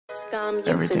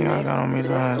Everything I got on me is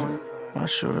 100. My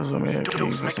shooters with me at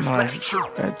keys for some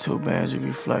 100. That 2 bands you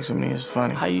be flexing me is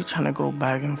funny. How you tryna go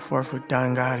back and forth with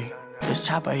Don Gotti? This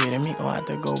chopper hitting me, gon' have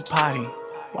to go potty.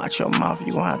 Watch your mouth,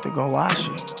 you gon' have to go wash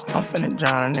it. I'm finna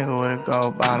drown a nigga with a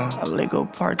gold bottom. A legal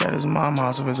park at his mom's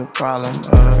house if it's a problem.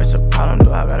 If it's a problem,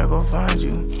 do I gotta go find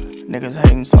you? Niggas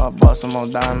hating, so I bought some more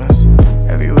diamonds.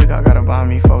 Every week I gotta buy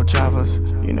me 4 choppers.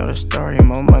 You know the story,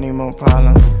 more money, more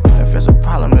problems. If it's a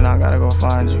problem, then I gotta go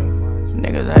find you.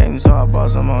 Niggas hating, so I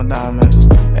bought some more diamonds.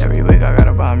 Every week I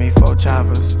gotta buy me 4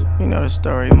 choppers. You know the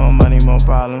story, more money, more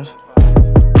problems.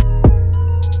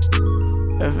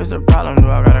 If it's a problem, do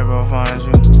I gotta go find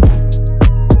you?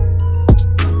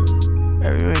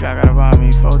 Every week I gotta buy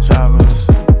me 4 choppers.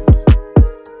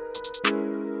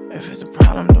 If it's a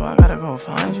problem, do I gotta go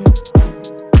find you?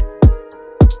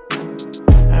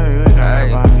 Every week I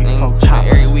gotta buy me 4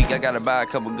 choppers. Every week I gotta buy a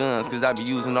couple guns, cause I be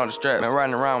using all the straps. Man,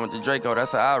 riding around with the Drakeo,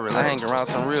 that's how I relate. I hang around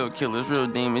some real killers, real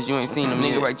demons, you ain't seen them.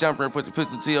 Nigga right jumper and put the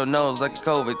pistol to your nose like a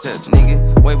COVID test.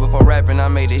 Nigga, way before rapping I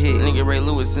made a hit. Nigga Ray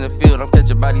Lewis in the field, I'm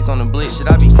catching bodies on the blitz.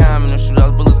 Shit, I be calm in them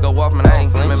shootouts, bullets go off, man, I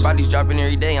ain't flinch. Man, bodies dropping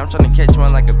every day, I'm tryna catch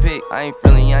one like a pick. I ain't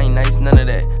friendly, I ain't nice, none of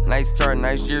that. Nice car,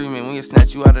 nice jewelry, man, we can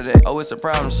snatch you out of that. Oh, it's a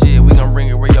problem, shit, we gon' bring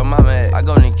it where your mama at. I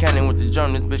go in the cannon with the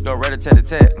drum, this bitch go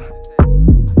rat-a-tat-a-tat.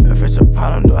 If it's a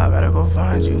problem, do I gotta go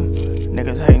find you?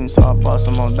 Niggas hating, so I bought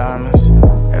some more diamonds.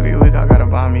 Every week I gotta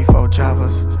buy me 4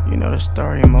 choppers. You know the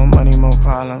story, more money, more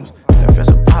problems. If it's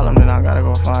a problem, then I gotta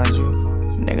go find you.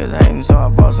 Niggas hating, so I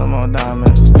bought some more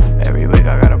diamonds. Every week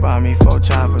I gotta buy me 4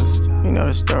 choppers. You know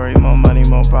the story, more money,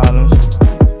 more problems.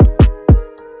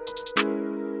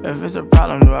 If it's a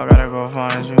problem, do I gotta go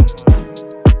find you?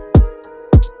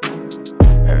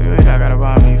 Every week I gotta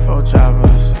buy me 4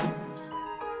 choppers.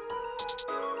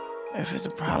 If it's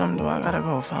a problem, do I gotta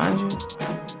go find you?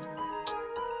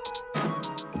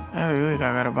 Every week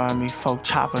I gotta buy me 4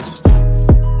 choppers.